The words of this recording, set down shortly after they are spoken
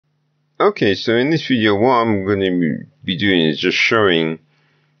Okay, so in this video, what I'm going to be doing is just showing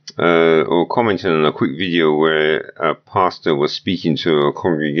or commenting on a quick video where a pastor was speaking to a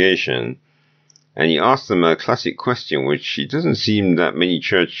congregation, and he asked them a classic question which it doesn't seem that many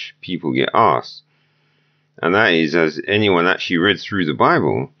church people get asked, and that is, has anyone actually read through the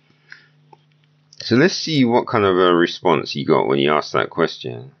Bible? So let's see what kind of a response he got when he asked that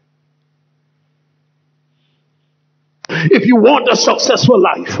question. If you want a successful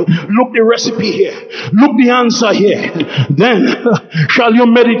life, look the recipe here. Look the answer here. Then shall you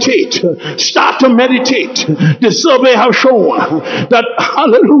meditate. Start to meditate. The survey has shown that,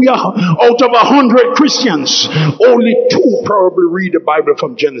 hallelujah, out of 100 Christians, only 2 probably read the Bible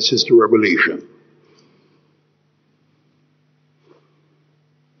from Genesis to Revelation.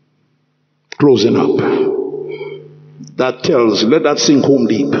 Closing up. That tells, let that sink home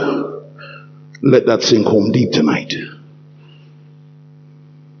deep. Let that sink home deep tonight.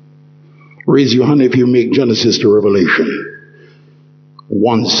 Raise your hand if you make Genesis to Revelation.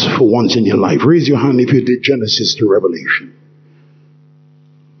 For once in your life. Raise your hand if you did Genesis to Revelation.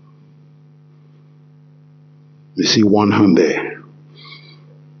 You see one hand there.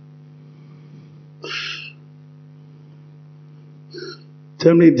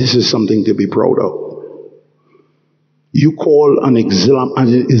 Tell me if this is something to be proud of. You call an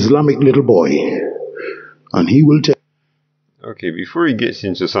Islamic little boy, and he will tell. Okay, before he gets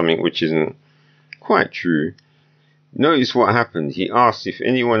into something which isn't quite true, notice what happened. He asked if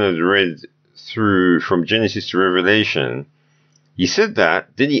anyone had read through from Genesis to Revelation. He said that,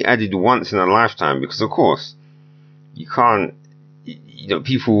 then he added once in a lifetime, because of course, you can't,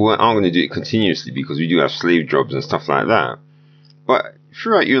 people aren't going to do it continuously because we do have slave jobs and stuff like that. But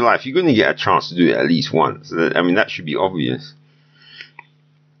throughout your life, you're going to get a chance to do it at least once. I mean, that should be obvious.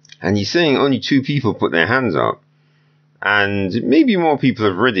 And he's saying only 2 people put their hands up. And maybe more people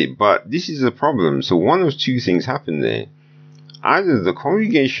have read it, but this is a problem. So one of 2 things happened there. Either the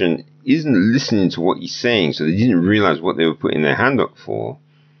congregation isn't listening to what he's saying, so they didn't realize what they were putting their hand up for,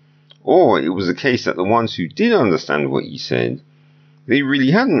 or it was the case that the ones who did understand what he said, they really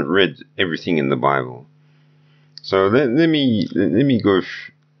hadn't read everything in the Bible. So let me go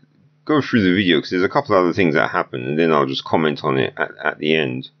through the video, because there's a couple other things that happened, and then I'll just comment on it at the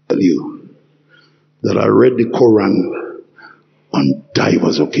end. Tell you that I read the Quran on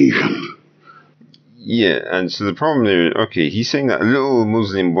diverse occasions. Yeah, and so the problem there, okay, he's saying that a little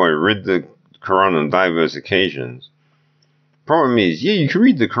Muslim boy read the Quran on diverse occasions. Problem is, yeah, you can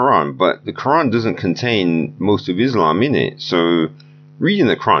read the Quran, but the Quran doesn't contain most of Islam in it. So reading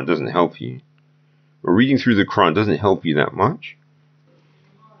the Quran doesn't help you. Or reading through the Quran doesn't help you that much.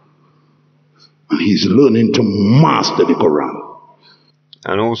 And he's learning to master the Quran.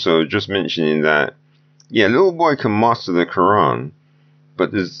 And also, just mentioning that, yeah, a little boy can master the Quran,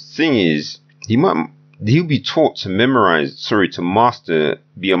 but the thing is, he'll be taught to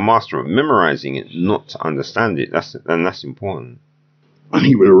be a master of memorizing it, not to understand it. That's important. And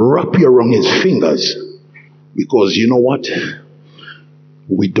he will wrap you around his fingers, because you know what?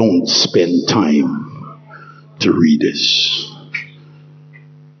 We don't spend time to read this.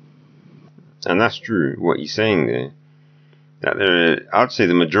 And that's true, what he's saying there. That I'd say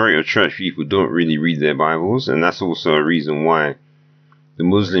the majority of church people don't really read their Bibles, and that's also a reason why the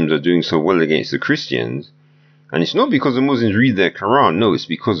Muslims are doing so well against the Christians. And it's not because the Muslims read their Quran, no, it's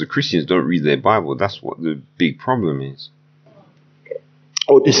because the Christians don't read their Bible. That's what the big problem is.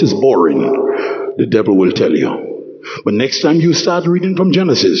 Oh, this is boring, the devil will tell you. But next time you start reading from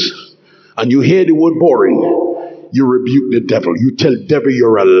Genesis, and you hear the word boring, you rebuke the devil. You tell the devil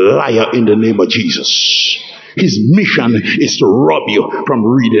you're a liar in the name of Jesus. His mission is to rob you from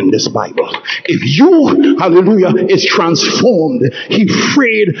reading this Bible. If you, hallelujah, is transformed, he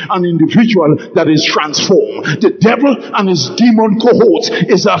freed an individual that is transformed. The devil and his demon cohorts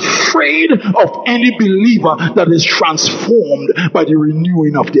is afraid of any believer that is transformed by the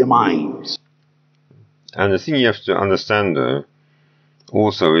renewing of their minds. And the thing you have to understand, though,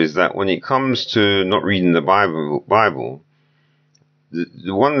 also, is that when it comes to not reading the Bible,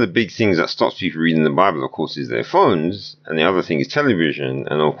 one of the big things that stops people reading the Bible, of course, is their phones, and the other thing is television,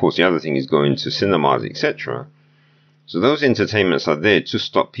 and of course the other thing is going to cinemas, etc. So those entertainments are there to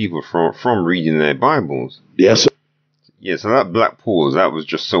stop people from reading their Bibles. Yes. Yeah, so that black pause, that was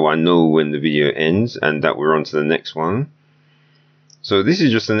just so I know when the video ends and that we're on to the next one. So this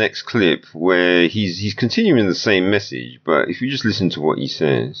is just the next clip where he's continuing the same message, but if you just listen to what he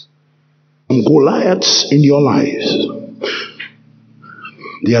says. Goliaths in your lives.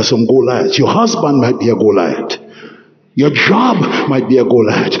 There are some Goliaths. Your husband might be a Goliath. Your job might be a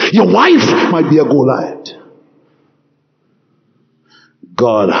Goliath. Your wife might be a Goliath.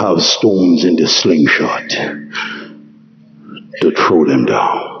 God have stones in the slingshot to throw them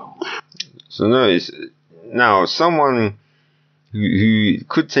down. So notice, now someone who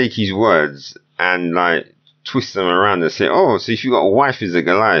could take his words and like twist them around and say, oh, so if you got a wife who's a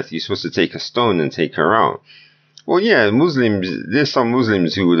Goliath, you're supposed to take a stone and take her out. Well, yeah, there's some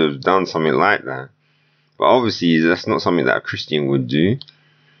Muslims who would have done something like that. But obviously, that's not something that a Christian would do.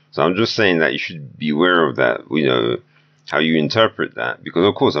 So I'm just saying that you should be aware of that, how you interpret that. Because,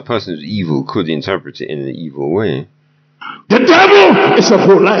 of course, a person who's evil could interpret it in an evil way. The devil is a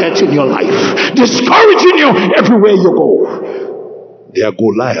Goliath in your life, discouraging you everywhere you go. There are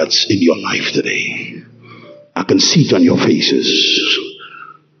Goliaths in your life today. I can see it on your faces.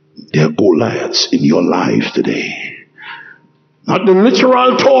 There are Goliaths in your life today. Not the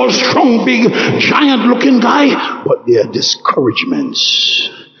literal, tall, strong, big, giant-looking guy, but there are discouragements.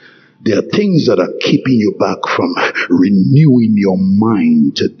 There are things that are keeping you back from renewing your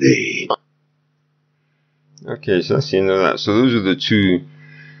mind today. Okay, so that's the end of that. So those are the two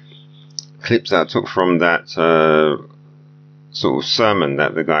clips that I took from that sort of sermon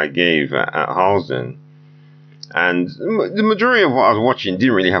that the guy gave at Harlesden. And the majority of what I was watching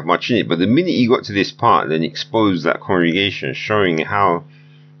didn't really have much in it, but the minute he got to this part, then he exposed that congregation, showing how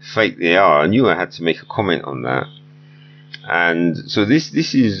fake they are. I knew I had to make a comment on that. And so this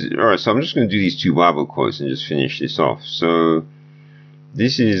is, alright, so I'm just going to do these two Bible quotes and just finish this off. So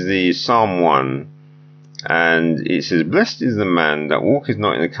this is the Psalm 1, and it says, blessed is the man that walketh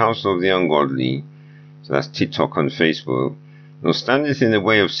not in the counsel of the ungodly, so that's TikTok on Facebook, nor standeth in the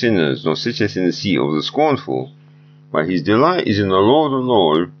way of sinners, nor sitteth in the seat of the scornful, but his delight is in the law of the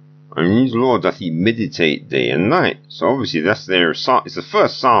Lord, and in his law doth he meditate day and night. So obviously that's it's the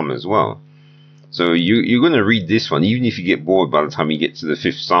first psalm as well. So you're going to read this one, even if you get bored by the time you get to the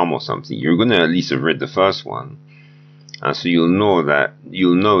 5th psalm or something, you're going to at least have read the first one. And so you'll know that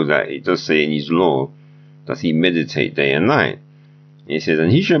it does say in his law doth he meditate day and night. And it says,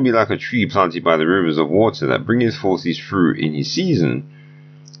 and he shall be like a tree planted by the rivers of water, that bringeth forth his fruit in his season.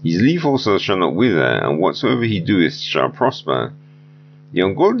 His leaf also shall not wither, and whatsoever he doeth shall prosper. The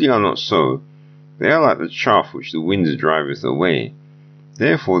ungodly are not so. They are like the chaff which the wind driveth away.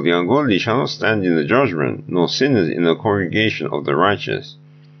 Therefore the ungodly shall not stand in the judgment, nor sinners in the congregation of the righteous.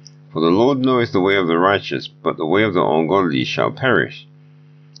 For the Lord knoweth the way of the righteous, but the way of the ungodly shall perish.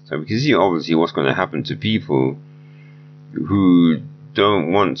 So we can see obviously what's going to happen to people who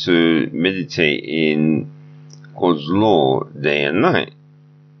don't want to meditate in God's law day and night.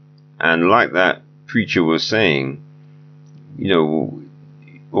 And like that preacher was saying, or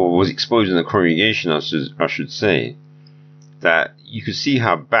was exposing the congregation, I should say, that you could see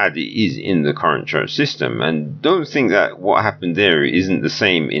how bad it is in the current church system. And don't think that what happened there isn't the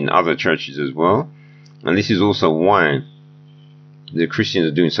same in other churches as well. And this is also why the Christians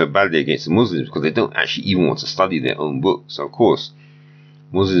are doing so badly against the Muslims, because they don't actually even want to study their own book. So of course,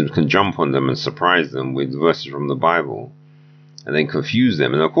 Muslims can jump on them and surprise them with verses from the Bible and then confuse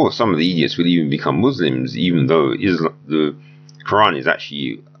them. And of course, some of the idiots will even become Muslims, even though the Quran is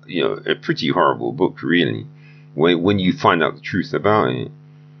actually, a pretty horrible book, really, when you find out the truth about it.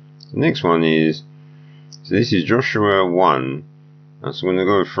 The next one is, so this is Joshua 1, and so I'm going to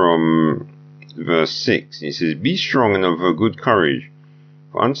go from verse 6. It says, be strong and of a good courage,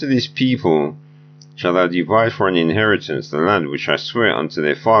 for unto this people shall thou divide for an inheritance the land which I swear unto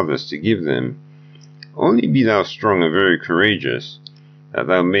their fathers to give them. Only be thou strong and very courageous, that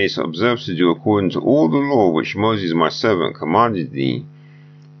thou mayest observe to do according to all the law which Moses my servant commanded thee.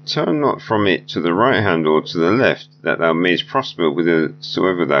 Turn not from it to the right hand or to the left, that thou mayest prosper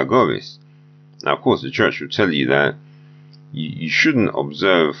whithersoever thou goest. Now, of course, the church will tell you that you shouldn't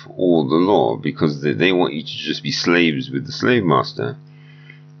observe all the law, because they want you to just be slaves with the slave master.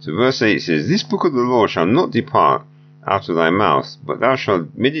 So verse 8 says, this book of the law shall not depart out of thy mouth, but thou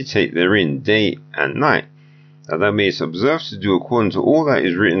shalt meditate therein day and night, that thou mayest observe to do according to all that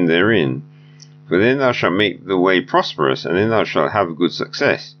is written therein. For then thou shalt make the way prosperous, and then thou shalt have good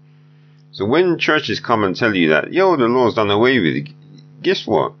success. So when churches come and tell you that, the law's done away with, guess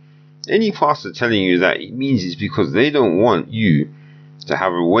what? Any pastor telling you that, it means it's because they don't want you to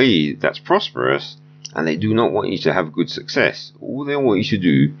have a way that's prosperous, and they do not want you to have good success. All they want you to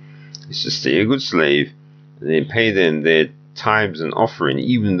do is to stay a good slave, and then pay them their tithes and offering,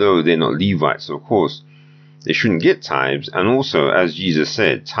 even though they're not Levites. So of course, they shouldn't get tithes. And also, as Jesus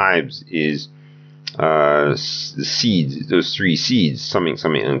said, tithes is the seed, those 3 seeds, something,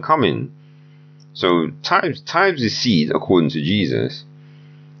 and coming. So tithes is seed according to Jesus.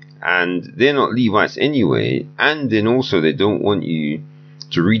 And they're not Levites anyway. And then also they don't want you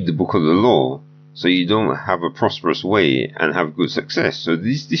to read the book of the law, so you don't have a prosperous way and have good success. So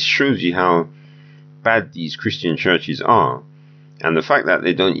this shows you how bad these Christian churches are. And the fact that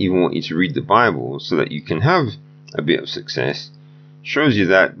they don't even want you to read the Bible so that you can have a bit of success shows you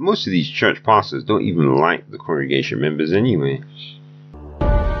that most of these church pastors don't even like the congregation members anyway.